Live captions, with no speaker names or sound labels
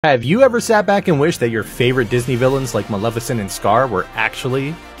Have you ever sat back and wished that your favorite Disney villains like Maleficent and Scar were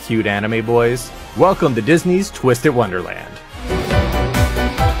actually cute anime boys? Welcome to Disney's Twisted Wonderland.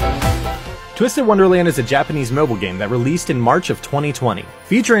 Twisted Wonderland is a Japanese mobile game that released in March of 2020,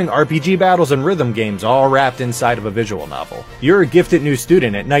 featuring RPG battles and rhythm games all wrapped inside of a visual novel. You're a gifted new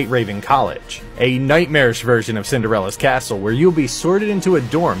student at Night Raven College, a nightmarish version of Cinderella's castle where you'll be sorted into a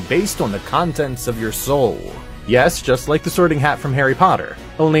dorm based on the contents of your soul. Yes, just like the sorting hat from Harry Potter.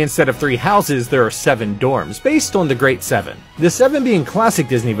 Only instead of 3 houses, there are 7 dorms, based on the Great Seven. The 7 being classic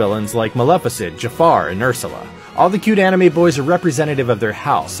Disney villains like Maleficent, Jafar, and Ursula. All the cute anime boys are representative of their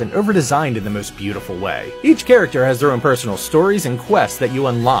house and over-designed in the most beautiful way. Each character has their own personal stories and quests that you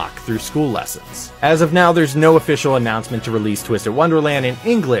unlock through school lessons. As of now, there's no official announcement to release Twisted Wonderland in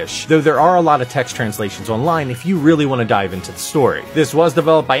English, though there are a lot of text translations online if you really want to dive into the story. This was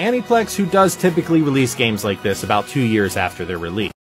developed by Aniplex, who does typically release games like this about 2 years after their release.